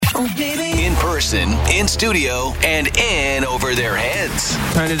In person, in studio, and in over their heads.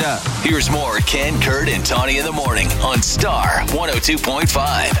 Turn it up. Here's more Ken, Kurt, and Tawny in the morning on Star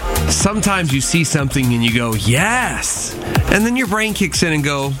 102.5. Sometimes you see something and you go, yes. And then your brain kicks in and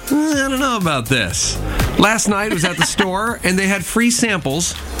go, I don't know about this. Last night I was at the store and they had free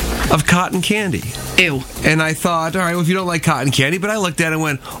samples of cotton candy. Ew. And I thought, all right, well, if you don't like cotton candy, but I looked at it and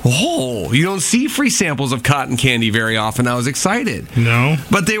went, oh, you don't see free samples of cotton candy very often. I was excited. No.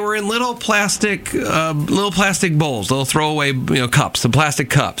 But they were in little plastic bowls, little throwaway cups, the plastic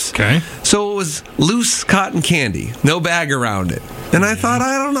cups. Okay. So it was loose cotton candy, no bag around it. And I thought,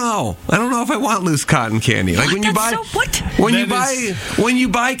 I don't know if I want loose cotton candy. Like when you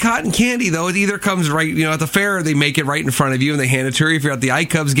buy cotton candy, though, it either comes right, at the fair they make it right in front of you and they hand it to you. If you're at the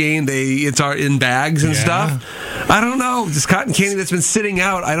iCubs game, it's in bags and stuff. I don't know. This cotton candy that's been sitting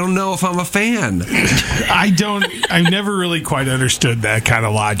out, I don't know if I'm a fan. I've never really quite understood that kind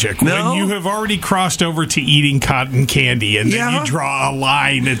of logic. No? When you have already crossed over to eating cotton candy and then you draw a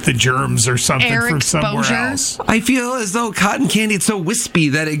line at the germs or something from somewhere else. I feel as though cotton candy, it's so wispy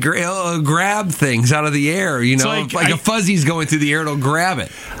that it grab things out of the air. Like a fuzzy's going through the air, it'll grab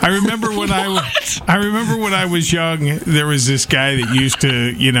it. I remember when I was young, there was this guy that used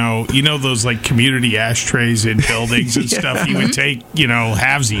to, those like community ashtrays in buildings and stuff. He would take,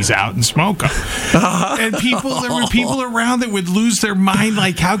 halvesies out and smoke them. And there were people around that would lose their mind.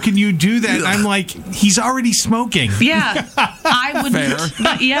 Like, how can you do that? And I'm like, he's already smoking. Yeah, I would. Fair.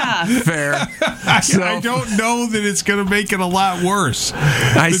 But yeah, fair. I don't know that it's going to make it a lot worse.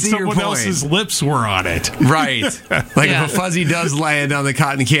 I see your point. Someone else's lips were on it. Right. Like if a fuzzy does land on the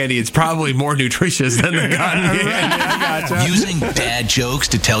cotton candy, it's probably more nutritious than the cotton candy. I gotcha. Using dad jokes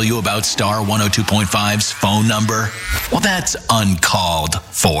to tell you about Star 102.5's phone number? Well, that's uncalled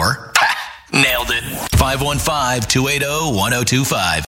for. Nailed it. 515-280-1025.